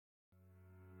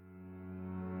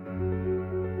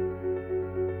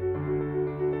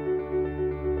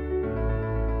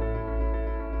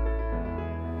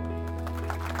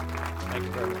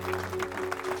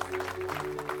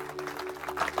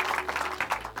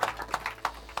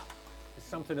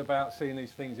something about seeing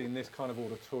these things in this kind of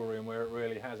auditorium where it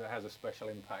really has a special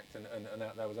impact, and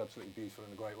that was absolutely beautiful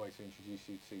and a great way to introduce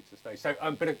you to stage. So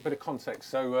bit of context.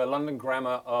 So London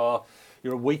Grammar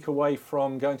you're a week away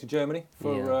from going to Germany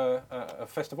for a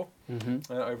festival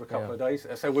over a couple of days.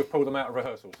 So we've pulled them out of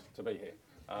rehearsals to be here.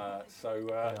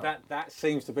 That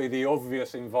seems to be the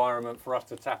obvious environment for us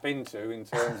to tap into in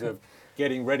terms of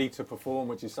getting ready to perform,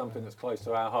 which is something that's close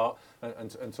to our heart,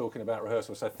 and talking about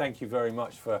rehearsal. So thank you very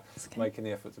much for making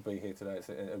the effort to be here today.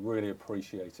 I really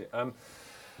appreciate it.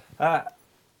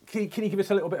 Can you give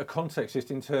us a little bit of context just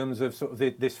in terms of sort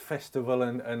of this festival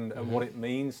and what it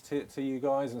means to you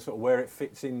guys, and sort of where it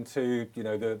fits into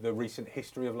the recent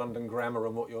history of London Grammar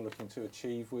and what you're looking to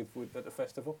achieve with at the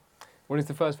festival? Well, it's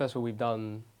the first festival we've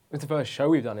done. It's the first show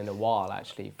we've done in a while,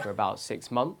 actually, for about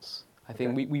 6 months. I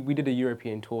think we did a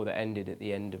European tour that ended at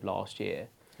the end of last year.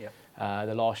 Yeah.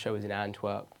 The last show was in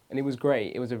Antwerp, and it was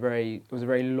great. It was a very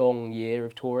long year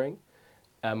of touring.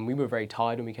 We were very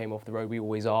tired when we came off the road. We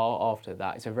always are after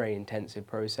that. It's a very intensive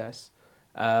process.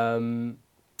 And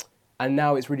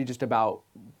now it's really just about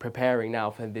preparing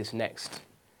now for this next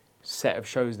set of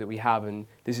shows that we have. And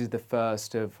this is the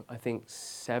first of, I think,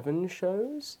 7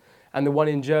 shows. And the one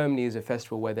in Germany is a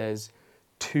festival where there's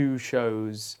 2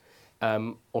 shows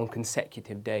on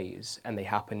consecutive days, and they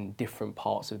happen in different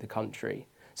parts of the country.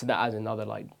 So that adds another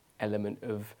element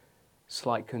of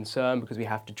slight concern, because we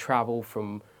have to travel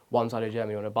from one side of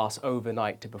Germany on a bus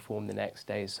overnight to perform the next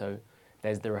day. So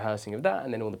there's the rehearsing of that,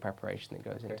 and then all the preparation that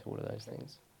goes into all of those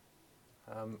things.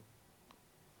 And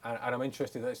I'm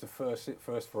interested that it's the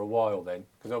first for a while then,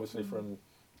 because obviously from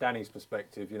Danny's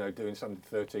perspective, doing something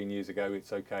 13 years ago,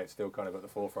 it's okay. It's still kind of at the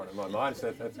forefront of my mind.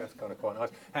 So that's kind of quite nice.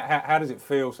 How does it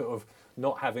feel, sort of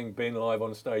not having been live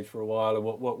on stage for a while, and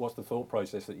what's the thought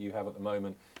process that you have at the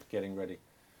moment, getting ready?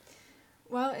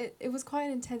 Well, it was quite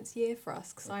an intense year for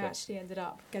us, because I actually ended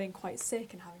up getting quite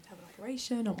sick and having to have an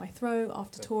operation on my throat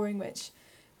after touring, which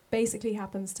basically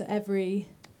happens to every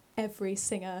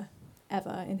singer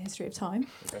ever in history of time.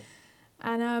 Okay.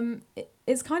 And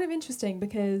it's kind of interesting,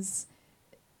 because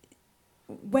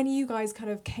when you guys kind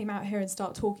of came out here and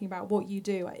start talking about what you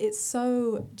do, it's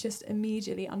so just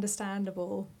immediately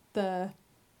understandable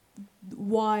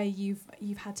why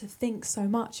you've had to think so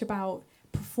much about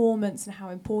performance and how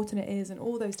important it is, and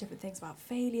all those different things about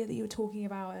failure that you were talking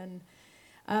about. And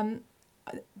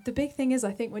the big thing is,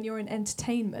 I think when you're in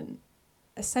entertainment,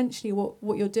 essentially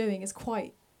what you're doing is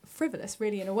quite frivolous,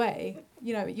 really, in a way.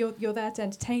 You're there to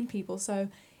entertain people, so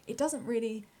it doesn't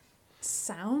really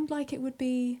sound like it would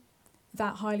be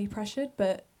that highly pressured,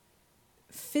 but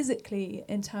physically,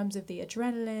 in terms of the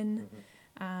adrenaline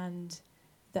and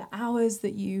the hours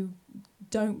that you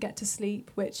don't get to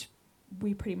sleep, which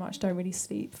we pretty much don't really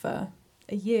sleep for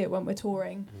a year when we're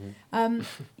touring,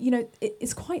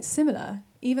 it's quite similar,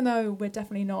 even though we're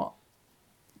definitely not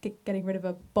getting rid of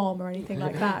a bomb or anything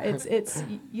like that. It's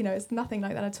nothing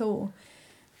like that at all.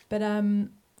 But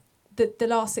the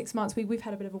last 6 months, we've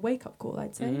had a bit of a wake-up call,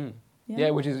 I'd say. Mm-hmm.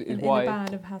 Yeah, which is why... in the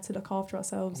band, of how to look after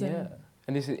ourselves. Yeah,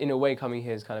 and this is, in a way, coming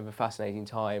here is kind of a fascinating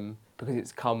time, because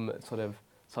it's come at sort of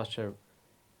such a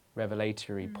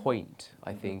revelatory point,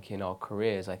 I think, in our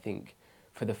careers. I think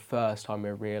for the first time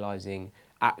we're realising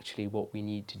actually what we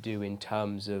need to do in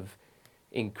terms of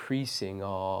increasing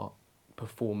our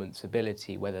performance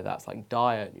ability, whether that's like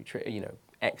diet,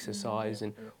 exercise,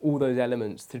 and all those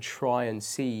elements, to try and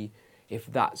see if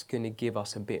that's going to give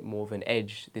us a bit more of an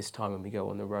edge this time when we go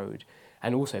on the road,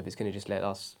 and also if it's going to just let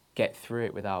us get through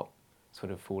it without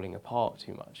sort of falling apart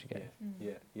too much again.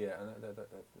 Yeah,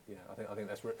 and I think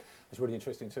that's really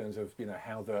interesting in terms of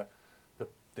how the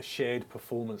shared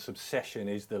performance obsession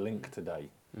is the link today.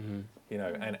 And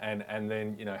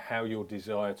then how your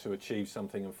desire to achieve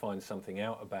something and find something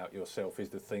out about yourself is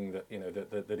the thing that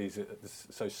that is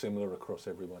so similar across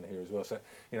everyone here as well. So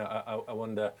I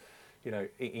wonder,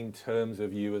 in terms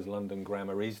of you as London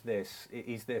Grammar, is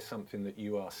there something that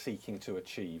you are seeking to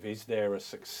achieve? Is there a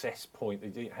success point?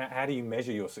 How do you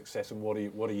measure your success, and what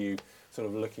are you sort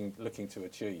of looking to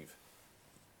achieve?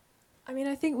 I mean,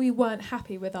 I think we weren't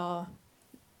happy with our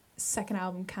second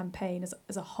album campaign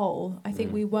as a whole. I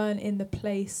think we weren't in the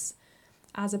place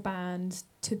as a band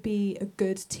to be a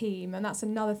good team, and that's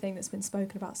another thing that's been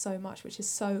spoken about so much, which is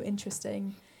so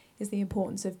interesting, is the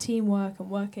importance of teamwork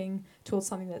and working towards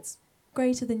something that's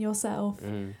greater than yourself,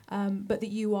 but that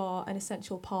you are an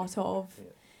essential part of.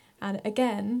 And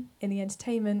again, in the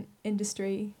entertainment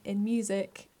industry, in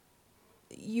music,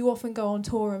 you often go on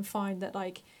tour and find that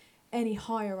any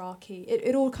hierarchy,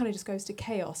 it all kind of just goes to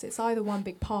chaos. It's either one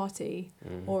big party,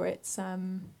 or it's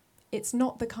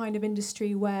not the kind of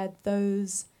industry where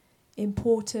those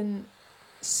important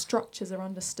structures are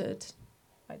understood,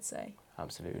 I'd say.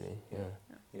 Absolutely,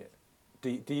 yeah.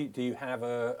 Do you have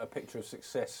a picture of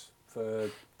success for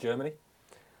Germany?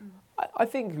 I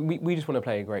think we just want to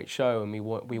play a great show, and we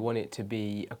want it to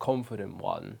be a confident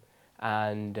one,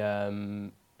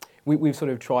 and we've sort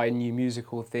of tried new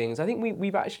musical things. I think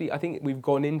we've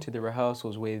gone into the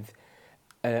rehearsals with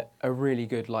a really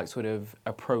good like sort of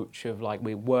approach of like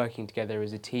we're working together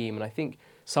as a team, and I think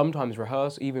sometimes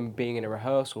even being in a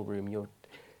rehearsal room, you're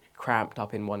cramped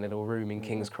up in one little room in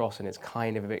King's Cross, and it's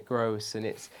kind of a bit gross, and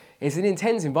it's an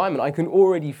intense environment. I can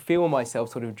already feel myself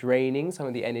sort of draining some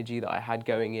of the energy that I had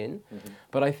going in,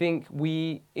 but I think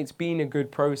it's been a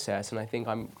good process, and I think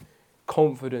I'm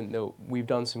confident that we've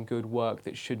done some good work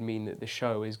that should mean that the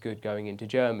show is good going into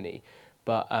Germany.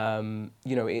 But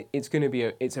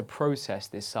it's a process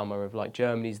this summer of like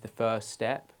Germany's the first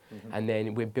step, and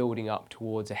then we're building up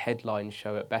towards a headline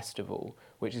show at Festival,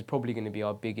 which is probably going to be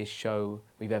our biggest show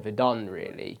we've ever done,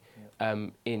 really,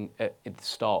 at the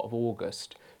start of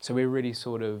August. So we're really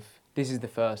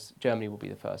Germany will be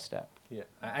the first step. Yeah,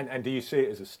 and do you see it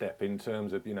as a step in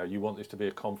terms of, you want this to be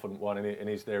a confident one, and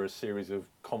is there a series of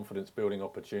confidence-building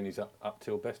opportunities up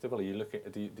till Festival? Do you look at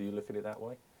it that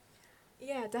way?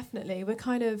 Yeah, definitely. We're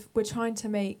trying to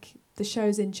make the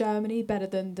shows in Germany better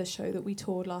than the show that we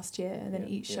toured last year, and then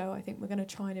each show I think we're going to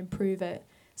try and improve it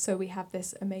so we have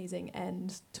this amazing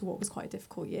end to what was quite a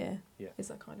difficult year. Is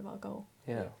that kind of our goal?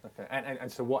 Yeah. Okay.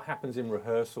 And so what happens in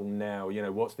rehearsal now?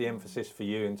 What's the emphasis for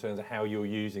you in terms of how you're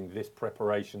using this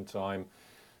preparation time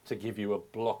to give you a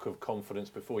block of confidence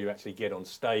before you actually get on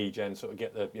stage and sort of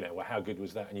get the, how good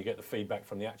was that, and you get the feedback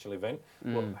from the actual event?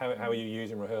 How are you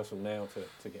using rehearsal now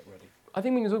to get ready? I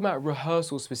think when you're talking about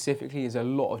rehearsal specifically, there's a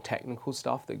lot of technical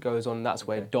stuff that goes on. That's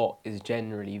where Dot is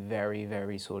generally very,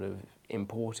 very sort of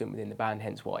important within the band,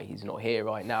 hence why he's not here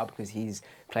right now, because he's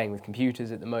playing with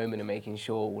computers at the moment and making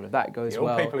sure all of that goes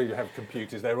well. All people who have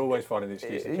computers, they're always finding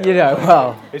excuses.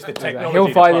 It's the technology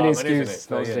he'll find an department, excuse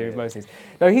not to do with most things.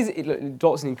 No,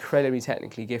 Dot's an incredibly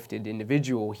technically gifted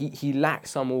individual. He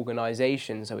lacks some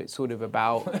organisation, so it's sort of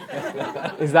about...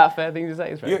 Is that a fair thing to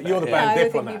say? You're the band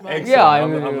diplomat. Yeah,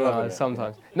 I'm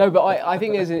sometimes. No, but I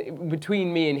think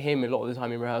between me and him, a lot of the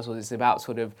time in rehearsals, it's about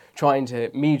sort of trying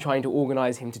to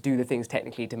organise him to do the things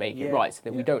technically to make it right, so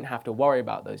that we don't have to worry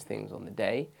about those things on the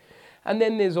day. And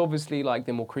then there's obviously like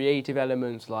the more creative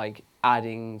elements, like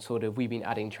we've been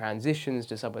adding transitions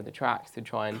to some of the tracks to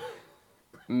try and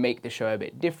make the show a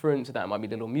bit different, so that might be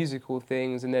little musical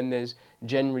things. And then there's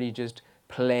generally just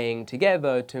playing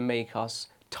together to make us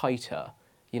tighter,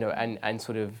 and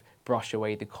sort of brush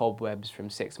away the cobwebs from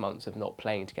 6 months of not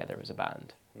playing together as a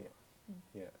band.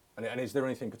 Yeah. And is there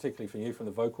anything particularly for you from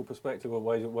the vocal perspective, or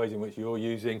ways in which you're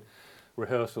using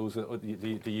rehearsals that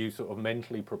do you sort of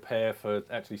mentally prepare for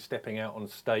actually stepping out on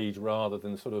stage rather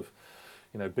than sort of,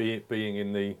 being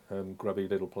in the grubby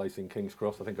little place in King's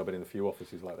Cross? I think I've been in a few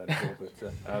offices like that before.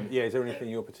 But is there anything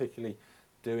you're particularly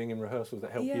doing in rehearsals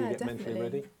that help you get mentally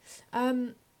ready?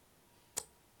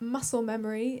 Muscle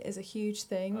memory is a huge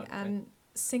thing, and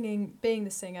singing, being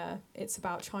the singer, it's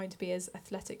about trying to be as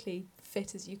athletically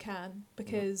fit as you can,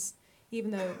 because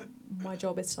even though my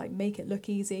job is to like make it look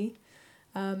easy,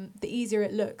 the easier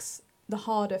it looks, the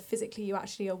harder physically you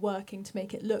actually are working to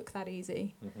make it look that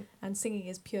easy. And singing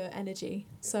is pure energy.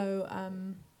 So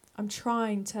I'm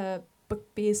trying to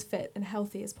be as fit and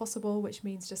healthy as possible, which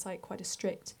means just like quite a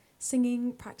strict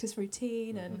singing practice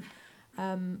routine,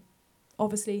 and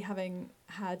obviously having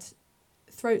had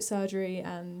throat surgery,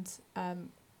 and I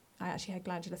actually had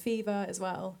glandular fever as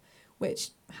well, which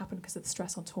happened because of the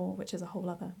stress on tour, which is a whole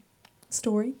other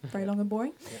story, very long and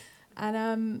boring.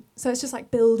 And so it's just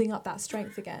like building up that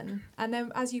strength again. And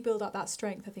then as you build up that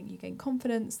strength, I think you gain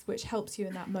confidence, which helps you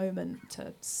in that moment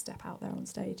to step out there on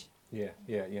stage. Yeah.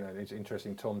 It's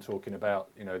interesting, Tom talking about,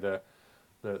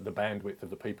 the bandwidth of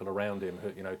the people around him,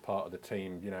 part of the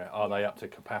team, are they up to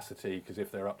capacity? Because if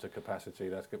they're up to capacity,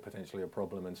 that's potentially a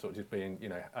problem. And sort of just being,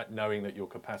 knowing that your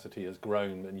capacity has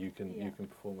grown and you can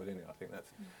perform within it. I think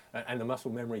that's, and the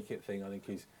muscle memory kit thing, I think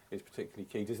is particularly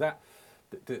key. Is that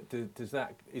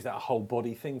a whole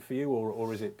body thing for you,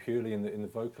 or is it purely in the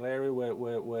vocal area?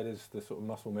 Where does the sort of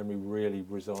muscle memory really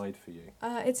reside for you?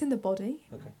 It's in the body.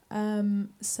 Okay.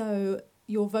 So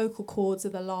your vocal cords are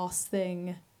the last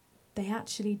thing. They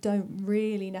actually don't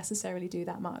really necessarily do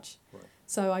that much. Right.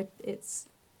 So it's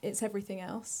everything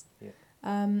else. Yeah.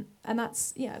 And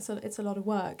that's it's a lot of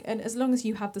work. And as long as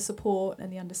you have the support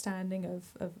and the understanding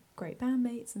of great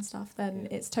bandmates and stuff, then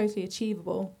it's totally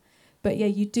achievable. But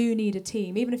you do need a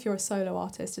team. Even if you're a solo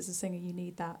artist, as a singer, you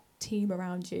need that team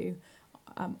around you.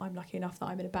 I'm lucky enough that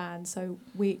I'm in a band, so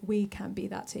we can be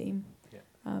that team.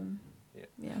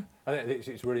 Yeah. I think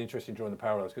it's really interesting drawing the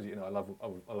parallels because I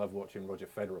love watching Roger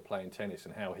Federer playing tennis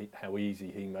and how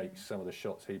easy he makes some of the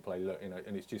shots he plays.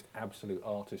 And it's just absolute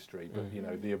artistry. But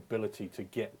the ability to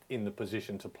get in the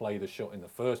position to play the shot in the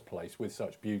first place with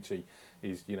such beauty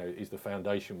is the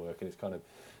foundation work, and it's kind of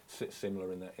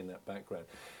similar in that background.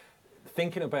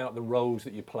 Thinking about the roles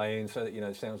that you're playing, so that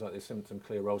it sounds like there's some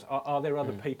clear roles. Are there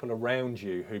other people around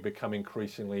you who become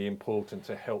increasingly important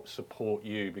to help support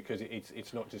you? Because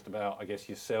it's not just about, I guess,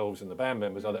 yourselves and the band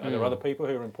members. Are there other people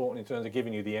who are important in terms of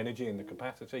giving you the energy and the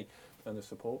capacity and the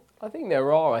support? I think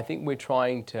there are. I think we're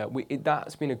trying to.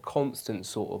 That's been a constant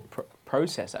sort of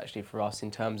process actually for us in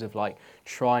terms of like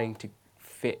trying to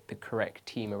fit the correct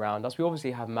team around us. We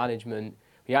obviously have management.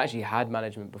 We actually had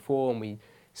management before, and we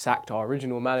sacked our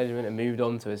original management and moved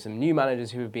on to some new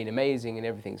managers who have been amazing, and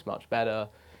everything's much better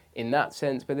in that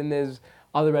sense. But then there's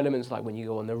other elements, like when you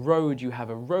go on the road, you have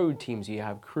a road team, so you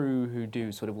have crew who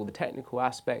do sort of all the technical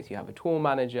aspects, you have a tour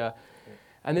manager,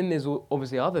 and then there's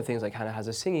obviously other things, like Hannah has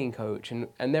a singing coach,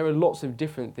 and there are lots of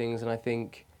different things, and I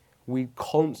think we're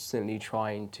constantly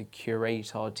trying to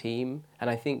curate our team, and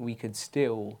I think we could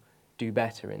still do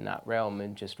better in that realm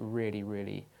and just really,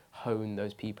 really hone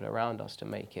those people around us to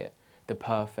make it the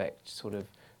perfect sort of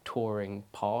touring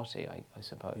party, I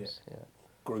suppose. Yeah.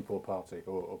 Group or party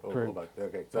or both?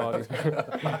 Okay.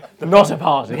 Not a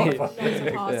party. Not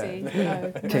a party.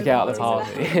 No. Kick out the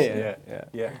party.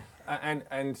 Yeah. And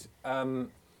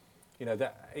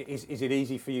that is it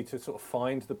easy for you to sort of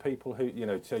find the people who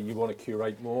so you want to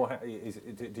curate more?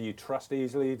 Do you trust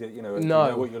easily? Do you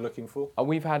know what you're looking for?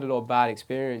 We've had a lot of bad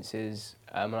experiences,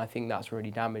 and I think that's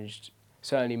really damaged.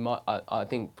 Certainly, I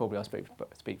think probably I speak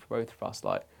for both of us.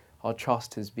 Like, our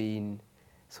trust has been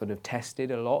sort of tested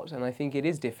a lot, and I think it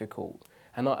is difficult.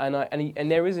 And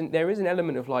there is an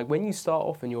element of like when you start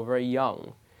off and you're very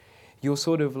young, you're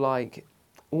sort of like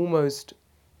almost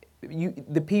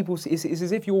the people. It's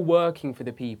as if you're working for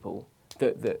the people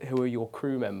that who are your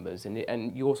crew members,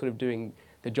 and you're sort of doing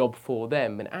the job for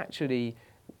them, and actually.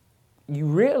 You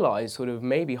realise sort of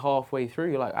maybe halfway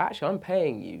through, you're like, actually, I'm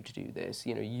paying you to do this.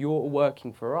 You're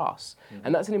working for us. Mm-hmm.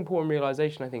 And that's an important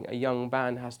realisation I think a young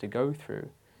band has to go through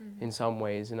in some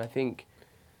ways. And I think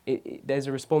there's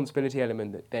a responsibility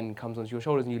element that then comes onto your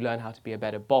shoulders, and you learn how to be a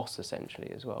better boss, essentially,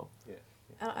 as well. Yeah.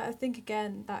 And I think,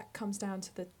 again, that comes down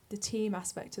to the team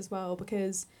aspect as well,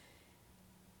 because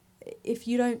if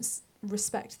you don't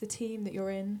respect the team that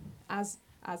you're in as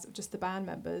just the band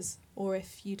members, or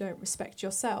if you don't respect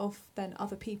yourself, then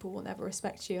other people will never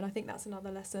respect you. And I think that's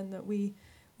another lesson that we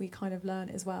kind of learn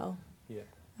as well.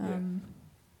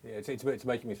 It's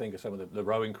making me think of some of the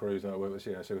rowing crews.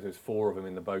 So there's 4 of them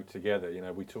in the boat together.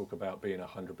 We talk about being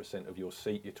 100% of your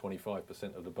seat, you're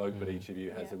 25% of the boat, but each of you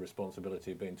has the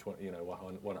responsibility of being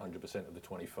 100% of the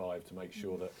 25 to make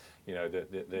sure that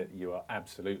that you are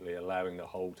absolutely allowing the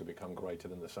whole to become greater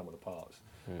than the sum of the parts,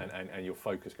 and your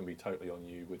focus can be totally on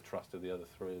you with trust of the other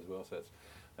 3 as well. So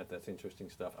that's interesting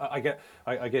stuff. I get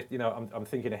I'm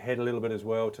thinking ahead a little bit as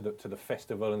well to the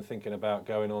festival and thinking about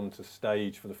going on to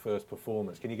stage for the first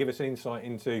performance. Can you give us an insight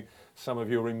into some of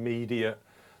your immediate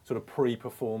sort of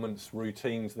pre-performance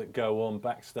routines that go on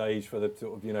backstage for the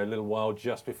sort of little while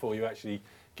just before you actually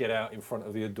get out in front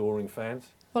of the adoring fans?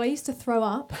 Well, I used to throw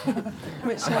up,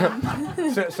 which...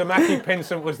 So Matthew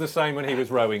Pinsent was the same when he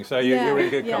was rowing, so you're in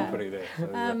good company there.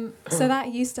 So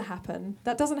that used to happen.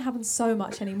 That doesn't happen so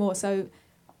much anymore, so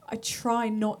I try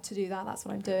not to do that. That's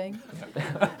what I'm doing.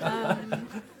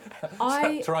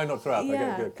 Try not to throw up.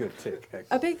 Yeah. Okay, good tick. Excellent.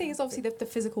 A big thing is obviously the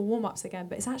physical warm-ups again,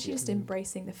 but it's actually just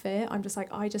embracing the fear. I'm just like,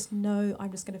 I just know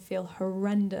I'm just going to feel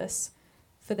horrendous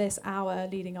for this hour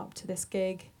leading up to this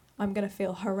gig. I'm going to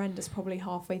feel horrendous probably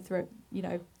halfway through,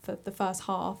 for the first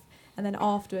half. And then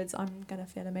afterwards, I'm going to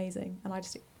feel amazing. And I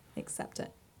just accept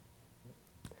it.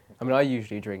 I mean, I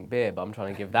usually drink beer, but I'm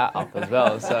trying to give that up as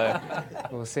well. So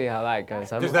we'll see how that goes.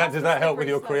 Does that help with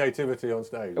your creativity on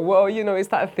stage? Well, it's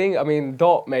that thing. I mean,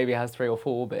 Dot maybe has 3 or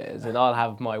 4 beers, and I'll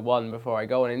have my 1 before I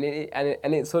go on.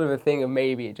 And it's sort of a thing of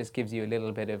maybe it just gives you a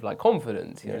little bit of like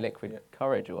confidence, liquid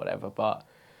courage or whatever. But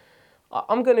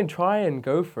I'm going to try and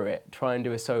go for it, try and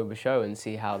do a sober show and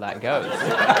see how that goes.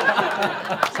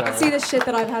 See the shit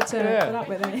that I've had to put up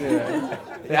with.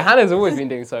 Hannah's always been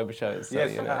doing sober shows. So,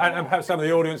 yes, and perhaps some of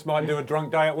the audience might do a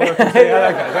drunk day at work and see how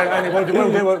that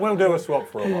goes. We'll do a swap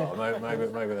for a while.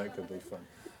 Maybe that could be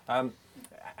fun.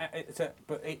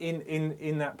 But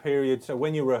in that period, so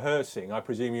when you're rehearsing, I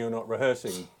presume you're not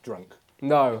rehearsing drunk.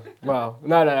 No, well,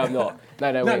 no, I'm not.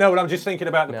 No, but I'm just thinking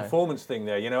about the performance thing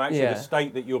there. The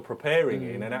state that you're preparing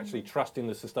in, and actually trusting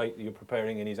the state that you're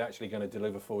preparing in is actually going to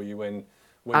deliver for you when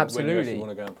when you Absolutely. actually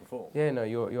want to go and perform. Yeah, no,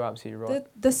 you're absolutely right.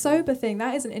 The sober thing,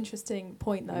 that is an interesting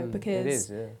point though, It because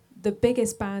is, yeah. the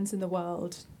biggest bands in the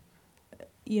world,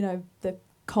 you know, the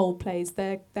Coldplays,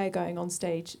 they're going on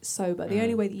stage sober. The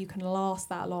only way that you can last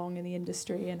that long in the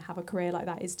industry and have a career like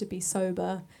that is to be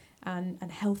sober and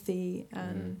healthy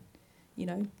and, you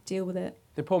know, deal with it.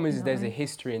 The problem is there's way. a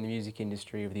history in the music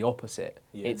industry of the opposite.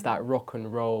 Yeah. It's that rock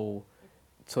and roll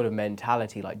sort of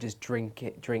mentality, like just drink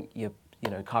your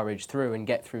courage through and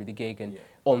get through the gig and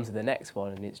on to the next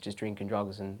one, and it's just drinking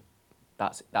drugs, and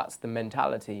that's the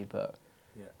mentality. But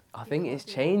I think it's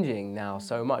changing now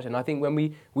so much, and I think when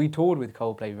we toured with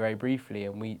Coldplay very briefly,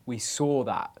 and we saw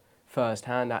that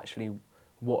firsthand actually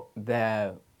what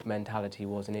their mentality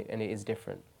was, and it is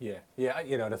different. Yeah,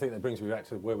 you know, and I think that brings me back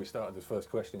to where we started this first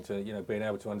question, to, you know, being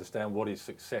able to understand what is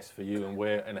success for you and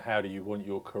where and how do you want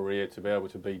your career to be able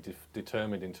to be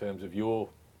determined in terms of your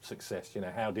success. You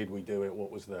know, how did we do it? What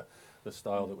was the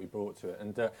style that we brought to it?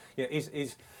 And you know,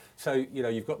 so, you know,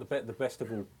 you've got the best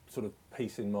of all sort of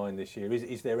piece in mind this year.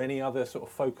 Is there any other sort of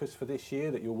focus for this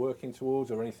year that you're working towards,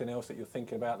 or anything else that you're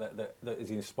thinking about that is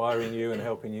inspiring you and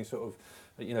helping you sort of,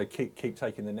 you know, keep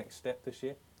taking the next step this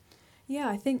year? Yeah,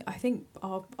 I think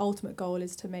our ultimate goal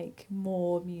is to make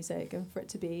more music and for it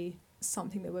to be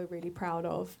something that we're really proud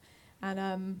of.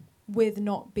 And with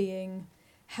not being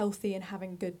healthy and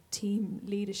having good team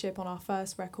leadership on our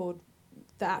first record,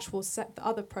 the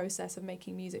other process of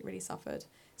making music really suffered.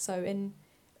 So in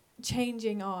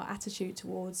changing our attitude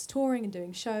towards touring and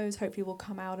doing shows, hopefully we'll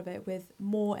come out of it with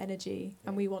more energy,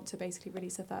 and we want to basically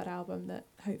release a third album that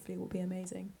hopefully will be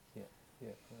amazing. Yeah,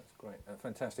 that's great.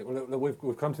 Fantastic. Well, look,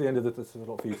 we've come to the end of the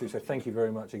slot for you two, so thank you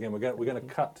very much again. We're going to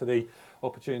cut to the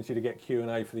opportunity to get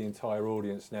Q&A for the entire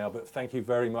audience now, but thank you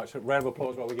very much. A round of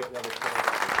applause while we get the other.